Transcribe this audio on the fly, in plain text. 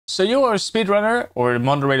So you are a speedrunner or a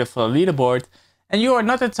moderator for a leaderboard, and you are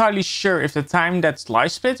not entirely sure if the time that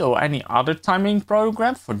Livesplit or any other timing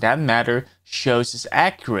program for that matter shows is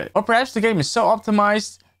accurate. Or perhaps the game is so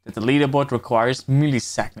optimized that the leaderboard requires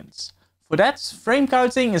milliseconds. For that, frame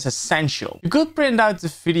counting is essential. You could print out the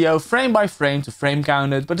video frame by frame to frame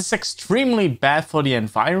count it, but it's extremely bad for the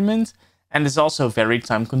environment and is also very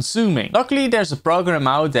time consuming. Luckily, there's a program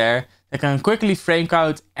out there that can quickly frame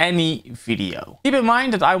count any video. Keep in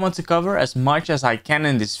mind that I want to cover as much as I can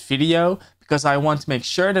in this video because I want to make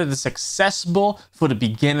sure that it's accessible for the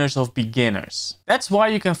beginners of beginners. That's why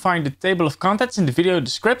you can find the table of contents in the video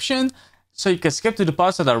description, so you can skip to the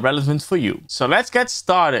parts that are relevant for you. So let's get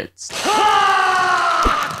started.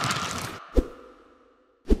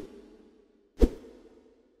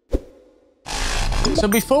 So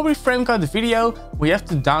before we frame count the video, we have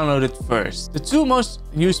to download it first. The two most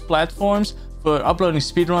used platforms for uploading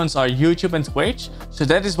speedruns are YouTube and Twitch, so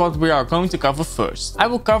that is what we are going to cover first. I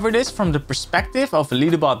will cover this from the perspective of a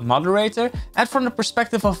leaderboard moderator and from the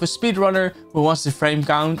perspective of a speedrunner who wants to frame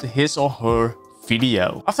count his or her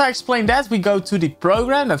video. After I explain that, we go to the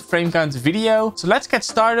program that frame counts the video. So let's get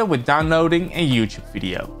started with downloading a YouTube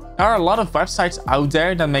video. There are a lot of websites out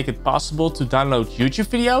there that make it possible to download YouTube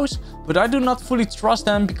videos, but I do not fully trust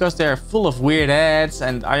them because they are full of weird ads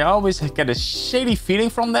and I always get a shady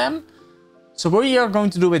feeling from them. So we are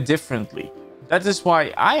going to do it differently. That is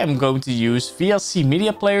why I am going to use VLC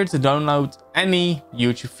Media Player to download any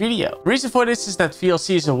YouTube video. The reason for this is that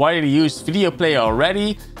VLC is a widely used video player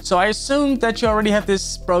already, so I assume that you already have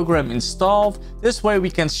this program installed. This way we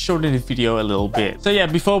can shorten the video a little bit. So yeah,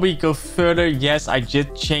 before we go further, yes, I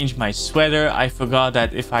did change my sweater. I forgot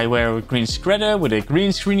that if I wear a green sweater with a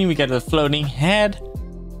green screen, we get a floating head.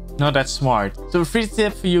 Not that smart. So a free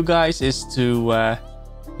tip for you guys is to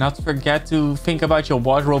not forget to think about your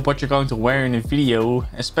wardrobe, what you're going to wear in a video,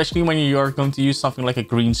 especially when you're going to use something like a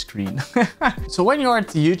green screen. So when you're at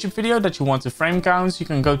the YouTube video that you want to frame count, you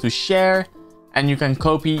can go to share and you can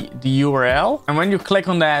copy the URL. And when you click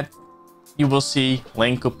on that, you will see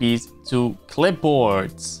link copied to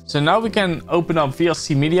clipboards. So now we can open up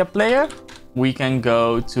VLC Media Player. We can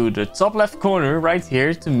go to the top left corner right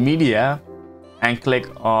here to media and click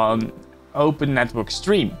on open network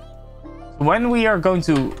stream. When we are going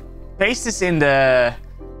to paste this in the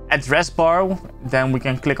address bar, then we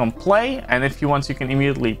can click on play. And if you want, you can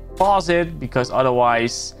immediately pause it because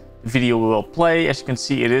otherwise the video will play. As you can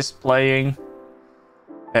see, it is playing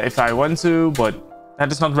if I want to, but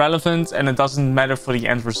that is not relevant and it doesn't matter for the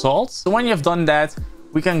end result. So when you have done that,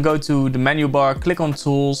 we can go to the menu bar, click on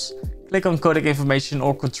tools, click on codec information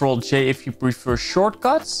or Ctrl-J if you prefer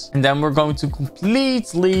shortcuts. And then we're going to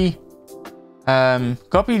completely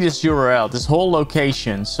copy this URL, this whole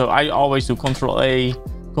location. So I always do Ctrl-A,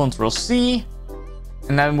 Ctrl-C,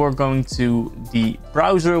 and then we're going to the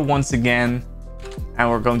browser once again, and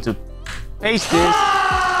we're going to paste this.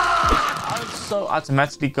 Also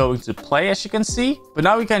automatically going to play, as you can see. But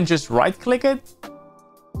now we can just right click it,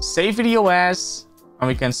 save video as, and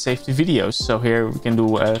we can save the videos. So here we can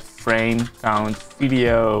do a frame count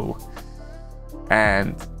video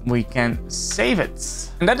and we can save it.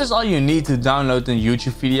 And that is all you need to download a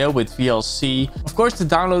YouTube video with VLC. Of course, the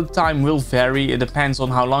download time will vary. It depends on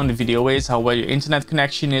how long the video is, how well your internet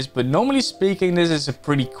connection is, but normally speaking, this is a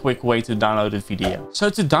pretty quick way to download a video. So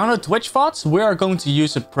to download Twitch VODs, we are going to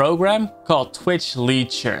use a program called Twitch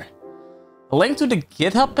Leader. A link to the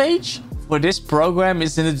GitHub page for this program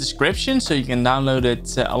is in the description, so you can download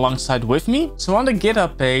it alongside with me. So on the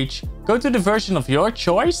GitHub page, go to the version of your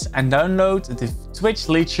choice and download the Twitch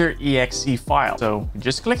Leader exe file. So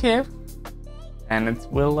just click here and it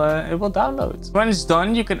will download. When it's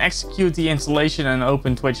done, you can execute the installation and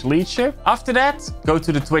open Twitch Leader. After that, go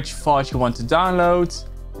to the Twitch VOD you want to download,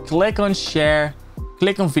 click on share,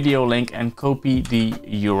 click on video link and copy the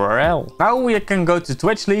URL. Now we can go to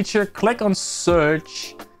Twitch Leader, click on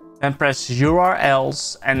search, then press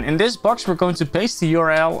URLs, and in this box we're going to paste the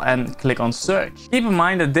URL and click on search. Keep in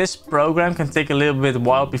mind that this program can take a little bit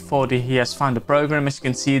while before he has found the program. As you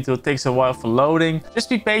can see, it will take a while for loading. Just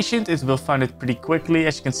be patient, it will find it pretty quickly.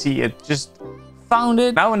 As you can see, it just found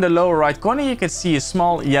it. Now in the lower right corner you can see a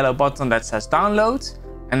small yellow button that says download,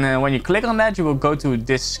 and then when you click on that you will go to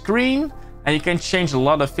this screen and you can change a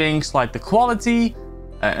lot of things like the quality,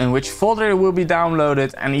 in which folder it will be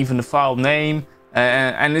downloaded, and even the file name.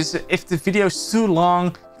 And if the video is too long,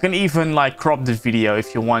 you can even like crop the video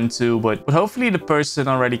if you want to, but hopefully the person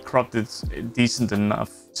already cropped it decent enough.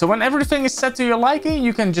 So when everything is set to your liking,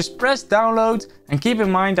 you can just press download, and keep in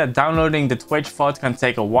mind that downloading the Twitch VOD can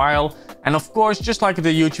take a while. And of course, just like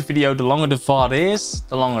the YouTube video, the longer the VOD is,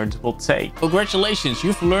 the longer it will take. Congratulations,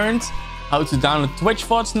 you've learned how to download Twitch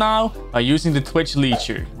VODs now by using the Twitch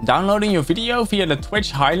leader. Downloading your video via the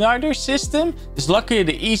Twitch highlighter system is luckily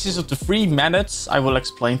the easiest of the 3 methods I will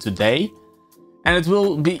explain today. And it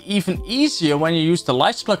will be even easier when you use the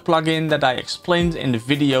Livesplit plugin that I explained in the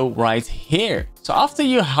video right here. So after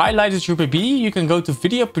you highlighted your PB, you can go to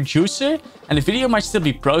video producer, and the video might still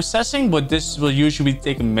be processing, but this will usually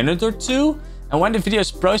take a minute or 2. And when the video is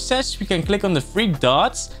processed, we can click on the 3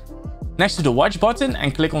 dots next to the watch button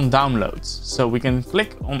and click on downloads. So we can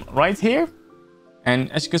click on right here,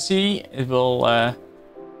 and as you can see, it will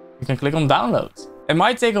you can click on download. It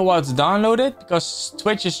might take a while to download it because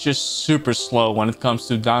Twitch is just super slow when it comes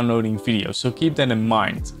to downloading videos, so keep that in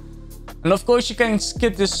mind. And of course, you can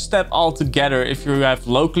skip this step altogether if you have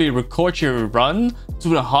locally recorded your run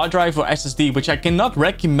to a hard drive or SSD, which I cannot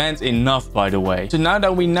recommend enough, by the way. So now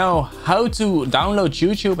that we know how to download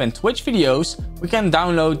YouTube and Twitch videos, we can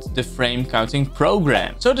download the frame counting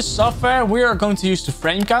program. So the software we are going to use to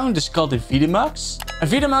frame count is called Avidemux.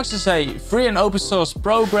 Avidemux is a free and open source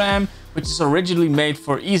program which is originally made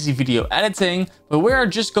for easy video editing, but we are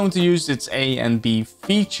just going to use its A and B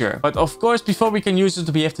feature. But of course, before we can use it,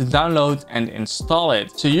 we have to download and install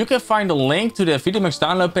it. So you can find a link to the Avidemux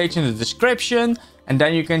download page in the description, and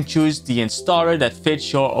then you can choose the installer that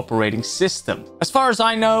fits your operating system. As far as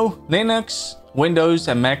I know, Linux, Windows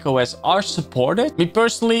and macOS are supported. Me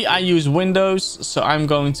personally, I use Windows, so I'm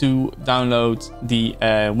going to download the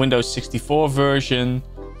Windows 64 version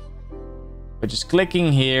by just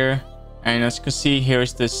clicking here. And as you can see, here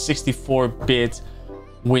is the 64-bit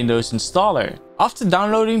Windows installer. After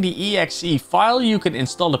downloading the exe file, you can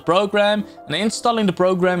install the program. And installing the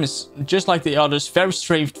program is just like the others, very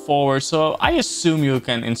straightforward. So I assume you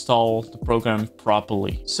can install the program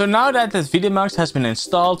properly. So now that the Avidemux has been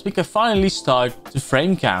installed, we can finally start to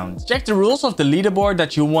frame count. Check the rules of the leaderboard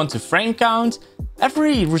that you want to frame count.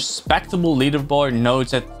 Every respectable leaderboard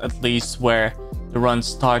knows at least where the run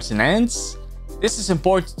starts and ends. This is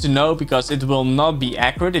important to know because it will not be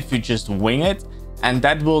accurate if you just wing it, and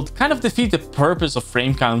that will kind of defeat the purpose of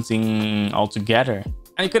frame counting altogether.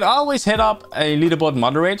 And you can always hit up a leaderboard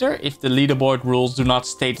moderator if the leaderboard rules do not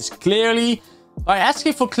state this clearly. By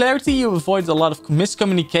asking for clarity, you avoid a lot of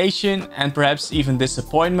miscommunication and perhaps even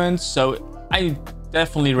disappointment, so I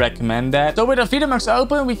definitely recommend that. So with Avidemux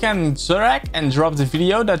open, we can drag and drop the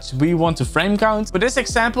video that we want to frame count. For this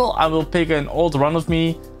example, I will pick an old run of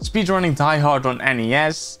me, Speedrunning Die Hard on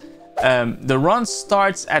NES. The run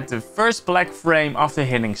starts at the first black frame after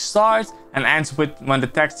hitting start and ends with when the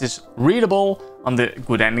text is readable on the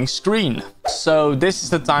good ending screen. So this is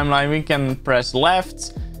the timeline. We can press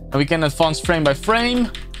left and we can advance frame by frame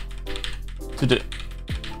to the...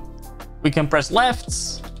 We can press left.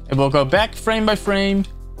 It will go back frame by frame.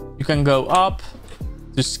 You can go up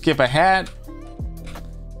to skip ahead.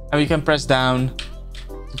 And we can press down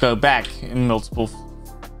to go back in multiple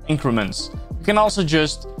increments. You can also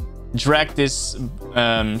just drag this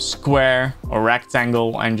square or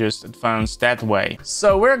rectangle and just advance that way.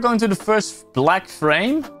 So we're going to the first black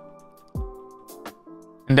frame.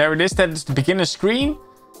 And there it is. That is the beginner screen.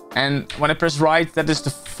 And when I press right, that is the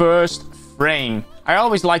first frame. I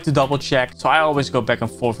always like to double check, so I always go back and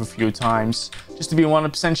forth a few times just to be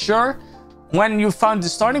 100% sure. When you found the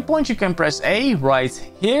starting point, you can press A right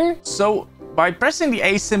here. So by pressing the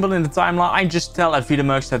A symbol in the timeline, I just tell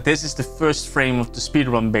Avidemux that this is the first frame of the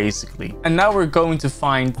speedrun basically. And now we're going to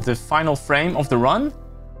find the final frame of the run,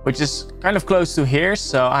 which is kind of close to here.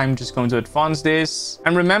 So I'm just going to advance this.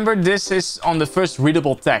 And remember, this is on the first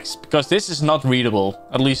readable text because this is not readable,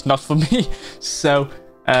 at least not for me. So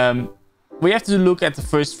we have to look at the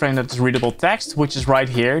first frame that is readable text, which is right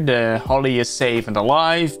here. The Holly is safe and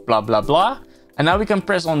alive, blah, blah, blah. And now we can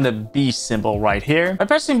press on the B symbol right here. By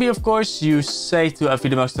pressing B, of course, you say to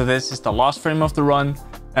Avidemux that this is the last frame of the run.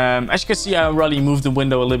 As you can see, I already moved the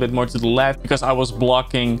window a little bit more to the left because I was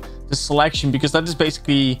blocking the selection, because that is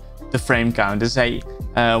basically the frame count. It's a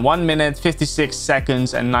 1 minute, 56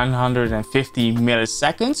 seconds and 950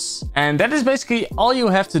 milliseconds. And that is basically all you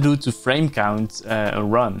have to do to frame count a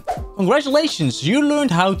run. Congratulations, you learned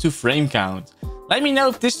how to frame count. Let me know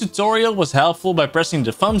if this tutorial was helpful by pressing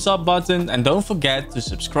the thumbs up button, and don't forget to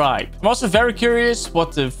subscribe. I'm also very curious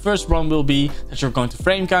what the first run will be that you're going to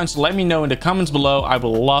frame count, so let me know in the comments below. I would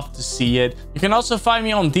love to see it. You can also find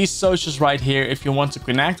me on these socials right here if you want to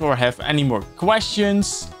connect or have any more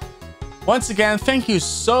questions. Once again, thank you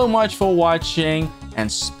so much for watching,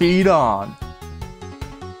 and speed on!